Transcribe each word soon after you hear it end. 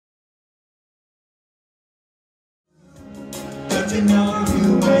but you know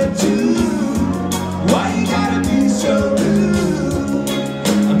you meant to. Why you gotta be so rude?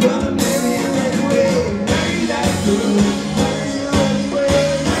 I'm gonna marry you anyway. Marry that girl. Marry you anyway.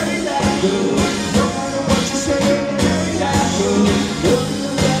 Marry that girl. No matter what you say, marry that girl. Love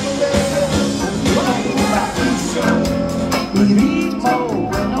you anyway. Why you gotta be so rude? Mi ritmo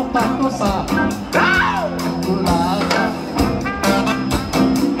bueno pa' gozar.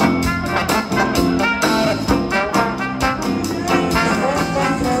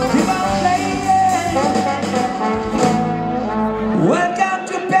 Welcome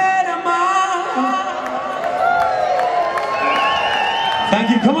to Panama. Thank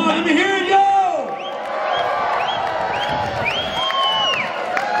you. Come on, let me hear it go.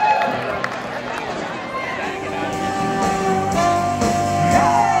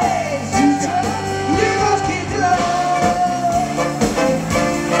 Hey, sister, you must keep the love.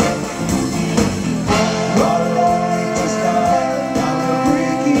 Roll away to start, now we're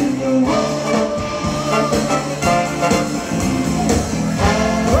breaking the wall.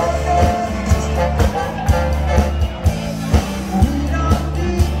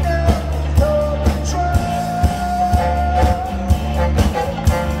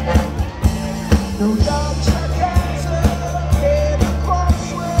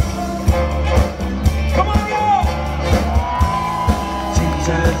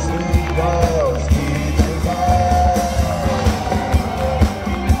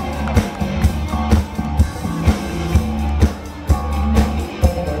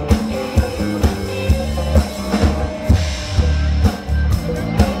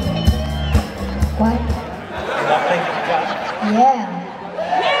 What? Yeah.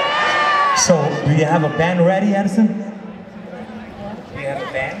 So, do you have a band ready, Addison? Do you have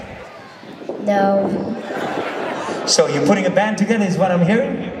a band? No. So, you're putting a band together is what I'm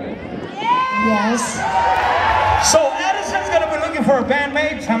hearing? Yes. So, Addison's gonna be looking for a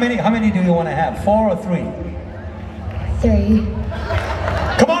bandmate. How many do you want to have? 4 or 3? 3.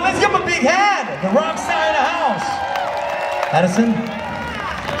 Come on, let's give him a big hand. The rock star in the house. Addison,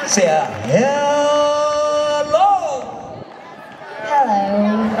 say hello.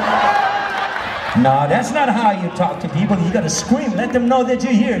 Hello. No, that's not how you talk to people. You gotta scream. Let them know that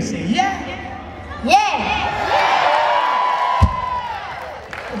you're here. Say yeah. Yeah.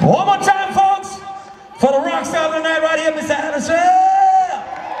 One more time, folks, for the rock star of the night right here, Mr. Addison.